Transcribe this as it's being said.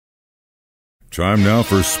Time now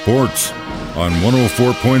for sports on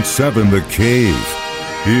 104.7 The Cave.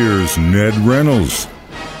 Here's Ned Reynolds.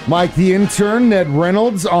 Mike the intern, Ned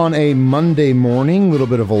Reynolds, on a Monday morning. A little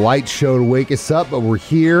bit of a light show to wake us up, but we're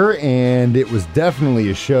here, and it was definitely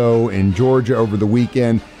a show in Georgia over the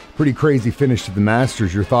weekend. Pretty crazy finish to the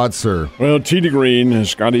Masters. Your thoughts, sir? Well, tee to green,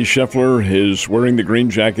 Scotty Scheffler is wearing the green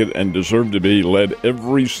jacket and deserved to be, led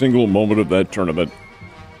every single moment of that tournament.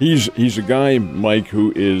 He's a guy, Mike,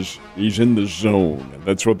 he's in the zone. And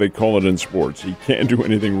that's what they call it in sports. He can't do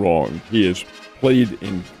anything wrong. He has played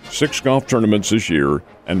in 6 golf tournaments this year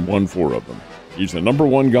and won 4 of them. He's the number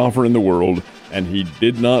 1 golfer in the world, and he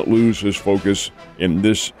did not lose his focus in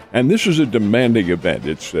this. And this is a demanding event.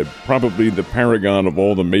 It's probably the paragon of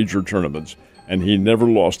all the major tournaments, and he never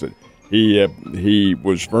lost it. He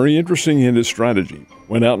was very interesting in his strategy.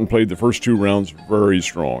 Went out and played the first 2 rounds very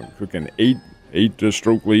strong. Took an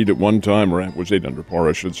 8-stroke lead at one time, or it was 8 under par,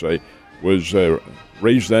 I should say. Was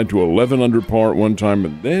raised that to 11 under par at one time,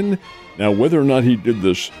 and then, now whether or not he did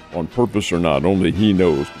this on purpose or not, only he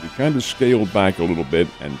knows, but he kind of scaled back a little bit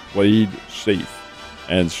and played safe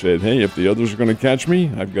and said, hey, if the others are going to catch me,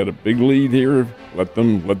 I've got a big lead here, let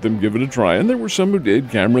them give it a try. And there were some who did.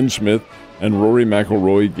 Cameron Smith and Rory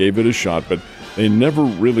McIlroy gave it a shot, but they never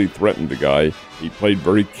really threatened the guy. He played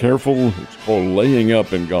very careful. It's called laying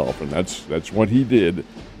up in golf, and that's what he did,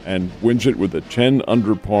 and wins it with a 10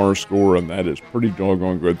 under par score, and that is pretty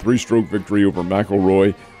doggone good. 3-stroke victory over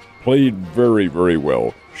McIlroy. Played very, very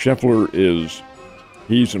well. Scheffler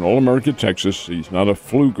he's an All-America Texas. He's not a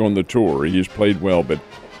fluke on the tour. He has played well, but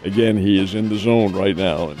again, he is in the zone right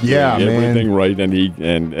now. And yeah, doing man. Everything right,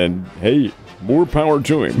 and hey, more power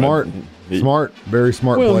to him. Smart, very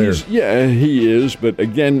smart player. He is, but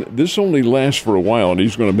again, this only lasts for a while, and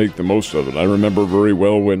he's going to make the most of it. I remember very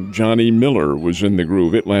well when Johnny Miller was in the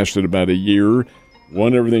groove. It lasted about a year,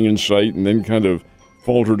 won everything in sight, and then kind of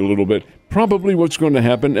faltered a little bit. Probably what's going to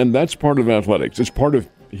happen, and that's part of athletics. It's part of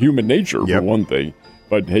human nature, for one thing.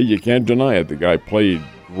 But, hey, you can't deny it. The guy played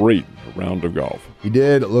great a round of golf. He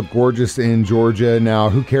did look gorgeous in Georgia. Now,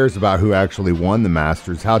 who cares about who actually won the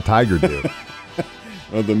Masters? How'd Tiger do?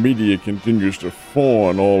 The media continues to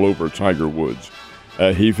fawn all over Tiger Woods.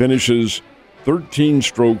 He finishes 13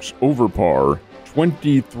 strokes over par,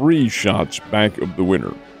 23 shots back of the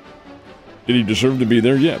winner. Did he deserve to be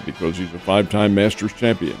there? Yeah, because he's a 5-time Masters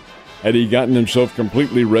champion. Had he gotten himself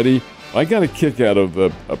completely ready? I got a kick out of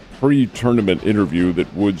a pre-tournament interview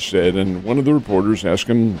that Woods said, and one of the reporters asked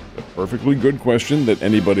him a perfectly good question that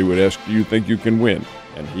anybody would ask, do you think you can win?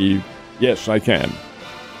 And yes, I can.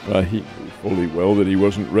 He knew fully well that he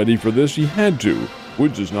wasn't ready for this. He had to.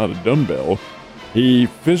 Woods is not a dumbbell. He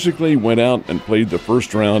physically went out and played the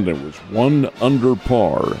first round and was 1 under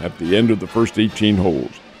par at the end of the first 18 holes.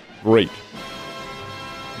 Great.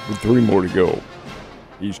 With 3 more to go.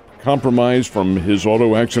 He's compromised from his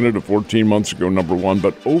auto accident of 14 months ago, number 1,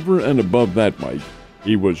 but over and above that, Mike,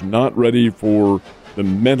 he was not ready for the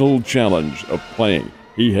mental challenge of playing.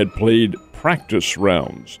 He had played practice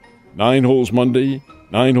rounds. 9 holes Monday,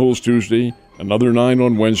 9 holes Tuesday, another 9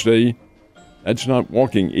 on Wednesday. That's not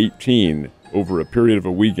walking 18 over a period of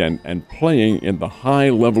a weekend and playing in the high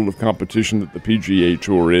level of competition that the PGA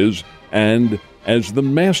Tour is and as the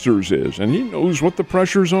Masters is. And he knows what the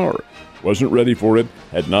pressures are. Wasn't ready for it,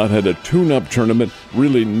 had not had a tune-up tournament,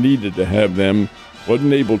 really needed to have them,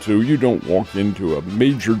 wasn't able to. You don't walk into a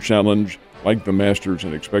major challenge like the Masters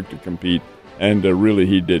and expect to compete, and really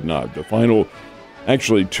he did not. The final,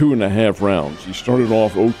 actually 2.5 rounds. He started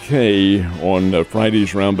off okay on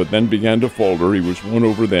Friday's round, but then began to falter. He was 1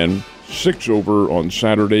 over then, 6 over on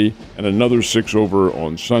Saturday, and another 6 over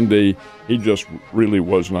on Sunday. He just really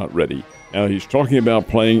was not ready. Now, he's talking about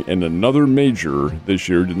playing in another major this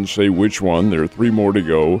year. Didn't say which one. There are 3 more to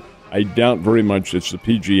go. I doubt very much it's the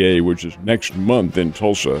PGA, which is next month in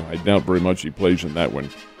Tulsa. I doubt very much he plays in that one.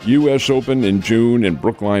 U.S. Open in June in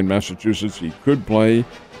Brookline, Massachusetts. He could play.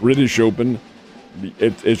 British Open,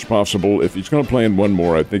 it's possible. If he's going to play in one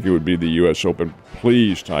more, I think it would be the U.S. Open.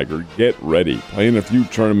 Please, Tiger, get ready. Play in a few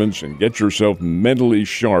tournaments and get yourself mentally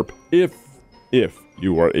sharp if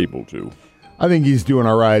you are able to. I think he's doing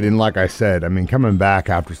all right, and like I said, I mean, coming back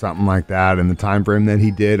after something like that and the time frame that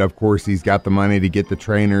he did, of course, he's got the money to get the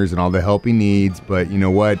trainers and all the help he needs, but you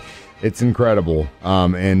know what? It's incredible,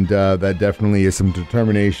 and that definitely is some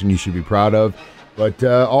determination you should be proud of. But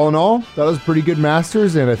all in all, that was a pretty good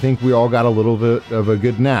Masters, and I think we all got a little bit of a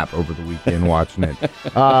good nap over the weekend watching it.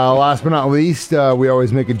 Last but not least, we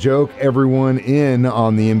always make a joke, everyone in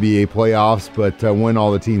on the NBA playoffs, but when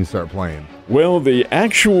all the teams start playing. Well, the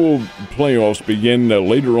actual playoffs begin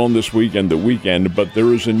later on this week and the weekend, but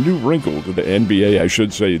there is a new wrinkle to the NBA, I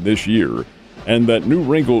should say, this year. And that new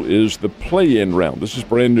wrinkle is the play-in round. This is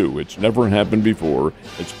brand new. It's never happened before.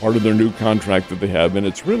 It's part of their new contract that they have, and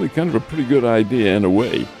it's really kind of a pretty good idea in a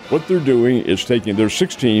way. What they're doing is there's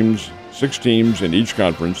six teams in each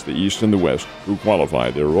conference, the East and the West, who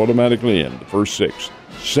qualify. They're automatically in, the first 6.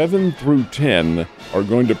 7 through 10 are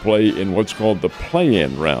going to play in what's called the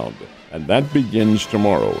play-in round, and that begins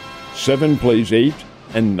tomorrow. 7 plays 8,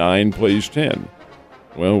 and 9 plays 10.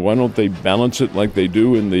 Well, why don't they balance it like they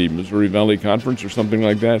do in the Missouri Valley Conference or something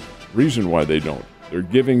like that? Reason why they don't. They're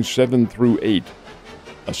giving 7 through 8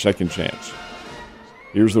 a second chance.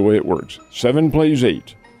 Here's the way it works. 7 plays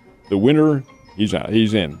 8. The winner, he's out.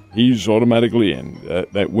 He's in. He's automatically in.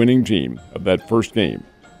 That winning team of that first game.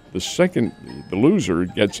 The loser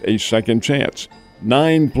gets a second chance.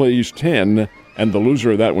 9 plays 10, and the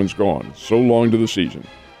loser of that one's gone. So long to the season.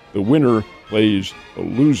 The winner plays the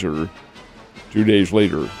loser 2 days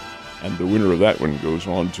later, and the winner of that one goes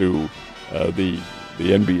on to the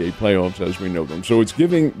NBA playoffs as we know them. So it's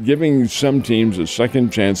giving some teams a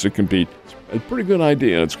second chance to compete. It's a pretty good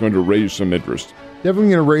idea. It's going to raise some interest.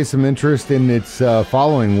 Definitely going to raise some interest, and it's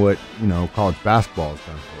following what college basketball has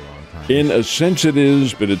done for a long time. In a sense it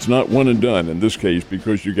is, but it's not one and done in this case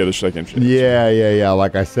because you get a second chance. Yeah.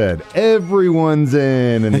 Like I said, everyone's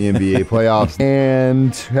in the NBA playoffs,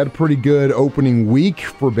 and had a pretty good opening week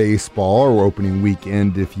for baseball, or opening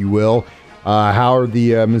weekend, if you will. How are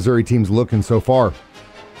the Missouri teams looking so far?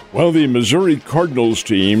 Well, the Missouri Cardinals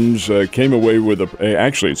teams came away with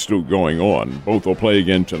actually, it's still going on. Both will play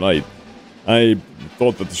again tonight. I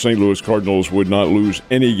thought that the St. Louis Cardinals would not lose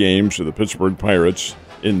any games to the Pittsburgh Pirates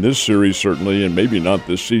in this series, certainly, and maybe not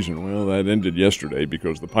this season. Well, that ended yesterday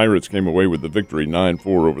because the Pirates came away with the victory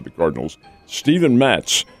 9-4 over the Cardinals. Steven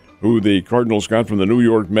Matz, who the Cardinals got from the New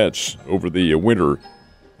York Mets over the winter.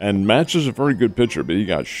 And Matz is a very good pitcher, but he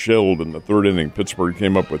got shelled in the third inning. Pittsburgh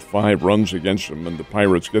came up with 5 runs against him, and the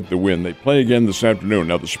Pirates get the win. They play again this afternoon.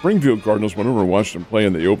 Now, the Springfield Cardinals went over and watched them play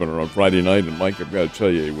in the opener on Friday night, and Mike, I've got to tell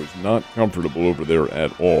you, it was not comfortable over there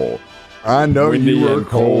at all. I know. Windy you were and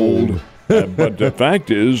cold. But the fact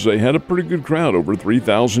is, they had a pretty good crowd. Over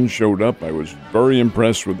 3,000 showed up. I was very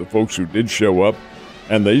impressed with the folks who did show up,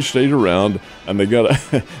 and they stayed around, and they got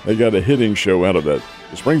a hitting show out of that.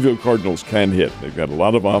 The Springfield Cardinals can hit. They've got a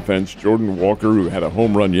lot of offense. Jordan Walker, who had a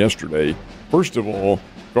home run yesterday. First of all,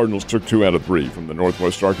 Cardinals took 2 out of 3 from the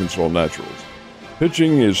Northwest Arkansas Naturals.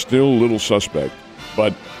 Pitching is still a little suspect,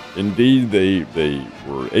 but indeed they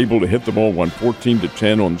were able to hit the ball, won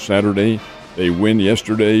 14-10 on Saturday. They win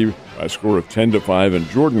yesterday by a score of 10-5, and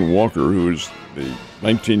Jordan Walker, who is the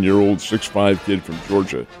 19-year-old 6'5" kid from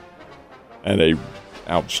Georgia, and a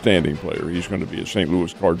outstanding player. He's going to be a St.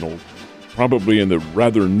 Louis Cardinal probably in the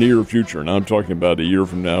rather near future. Now I'm talking about a year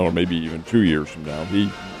from now or maybe even 2 years from now. He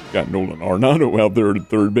got Nolan Arenado out there at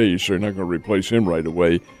third base, so you're not going to replace him right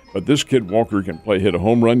away. But this kid Walker can play. Hit a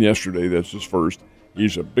home run yesterday. That's his first.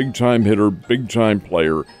 He's a big-time hitter, big-time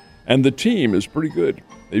player. And the team is pretty good.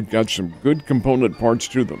 They've got some good component parts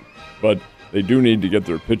to them. But they do need to get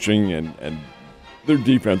their pitching and their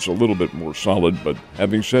defense a little bit more solid. But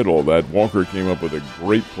having said all that, Walker came up with a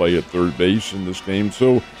great play at third base in this game.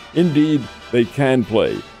 So, indeed, they can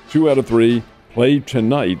play. 2 out of 3 play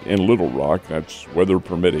tonight in Little Rock. That's weather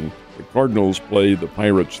permitting. The Cardinals play the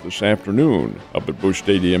Pirates this afternoon up at Busch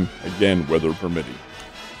Stadium, again, weather permitting.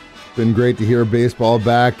 Been great to hear baseball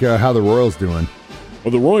back. How the Royals doing?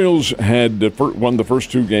 Well, the Royals had won the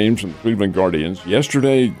first 2 games from the Cleveland Guardians.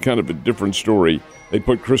 Yesterday, kind of a different story. They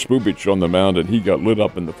put Chris Bubich on the mound, and he got lit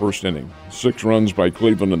up in the first inning. 6 runs by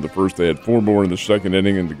Cleveland in the first. They had 4 more in the second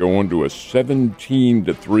inning, and to go on to a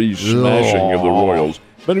 17-3 smashing of the Royals.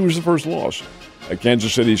 But it was the first loss.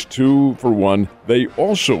 Kansas City's 2-1. They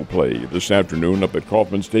also play this afternoon up at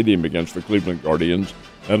Kauffman Stadium against the Cleveland Guardians.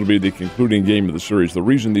 That'll be the concluding game of the series. The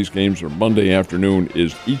reason these games are Monday afternoon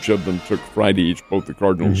is each of them took Friday, both the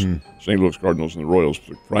Cardinals, St. Louis Cardinals and the Royals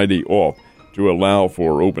took Friday off to allow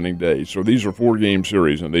for opening day. So these are 4-game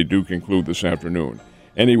series, and they do conclude this afternoon.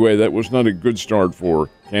 Anyway, that was not a good start for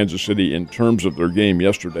Kansas City in terms of their game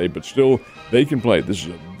yesterday, but still, they can play. This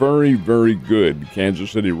is a very, very good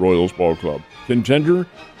Kansas City Royals ball club. Contender?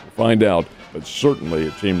 We'll find out, but certainly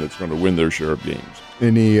a team that's going to win their share of games.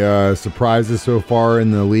 Any surprises so far in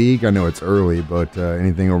the league? I know it's early, but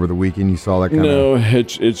anything over the weekend you saw that kind of... No,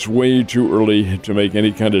 it's way too early to make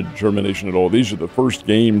any kind of determination at all. These are the first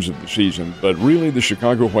games of the season, but really the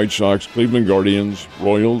Chicago White Sox, Cleveland Guardians,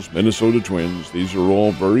 Royals, Minnesota Twins, these are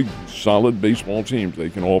all very solid baseball teams. They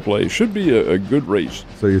can all play. Should be a good race.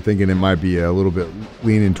 So you're thinking it might be a little bit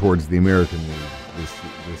leaning towards the American League?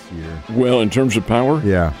 this year. Well, in terms of power,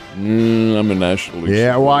 Yeah. I'm a National League.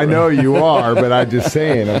 Yeah, well, I know you are, but I'm just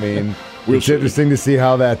saying, I mean, We'll it's see. interesting to see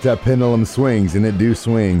how that pendulum swings, and it do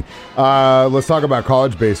swing. Let's talk about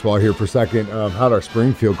college baseball here for a second. How'd our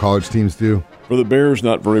Springfield college teams do? For the Bears,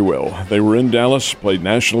 not very well. They were in Dallas, played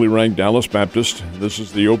nationally ranked Dallas Baptist. This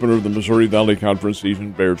is the opener of the Missouri Valley Conference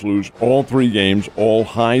season. Bears lose all 3 games, all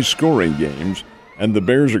high-scoring games, and the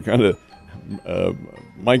Bears are kind of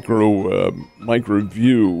micro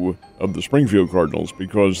view of the Springfield Cardinals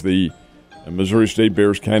because the Missouri State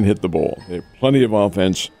Bears can hit the ball. They have plenty of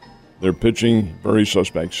offense. Their pitching, very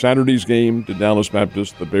suspect. Saturday's game to Dallas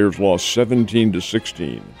Baptist, the Bears lost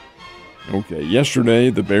 17-16. Okay, yesterday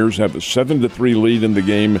the Bears have a 7-3 lead in the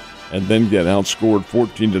game and then get outscored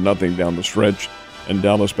 14-0 down the stretch, and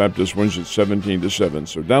Dallas Baptist wins it 17-7.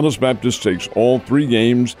 So Dallas Baptist takes all 3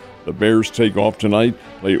 games. The Bears take off tonight,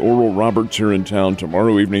 play Oral Roberts here in town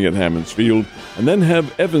tomorrow evening at Hammonds Field, and then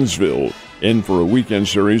have Evansville in for a weekend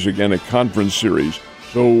series, again a conference series.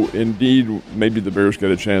 So indeed, maybe the Bears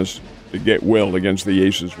get a chance to get well against the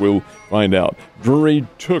Aces. We'll find out. Drury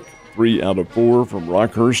took 3 out of 4 from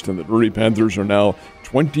Rockhurst, and the Drury Panthers are now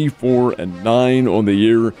 24-9 on the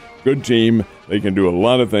year. Good team. They can do a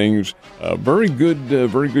lot of things. Very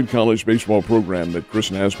good college baseball program that Chris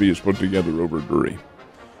Nasby has put together over at Drury.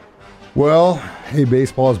 Well, hey,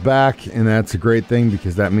 baseball's back, and that's a great thing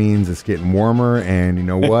because that means it's getting warmer, and you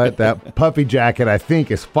know what? That puffy jacket, I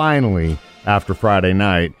think, is finally, after Friday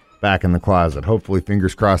night, back in the closet. Hopefully,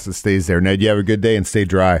 fingers crossed, it stays there. Ned, you have a good day and stay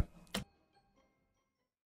dry.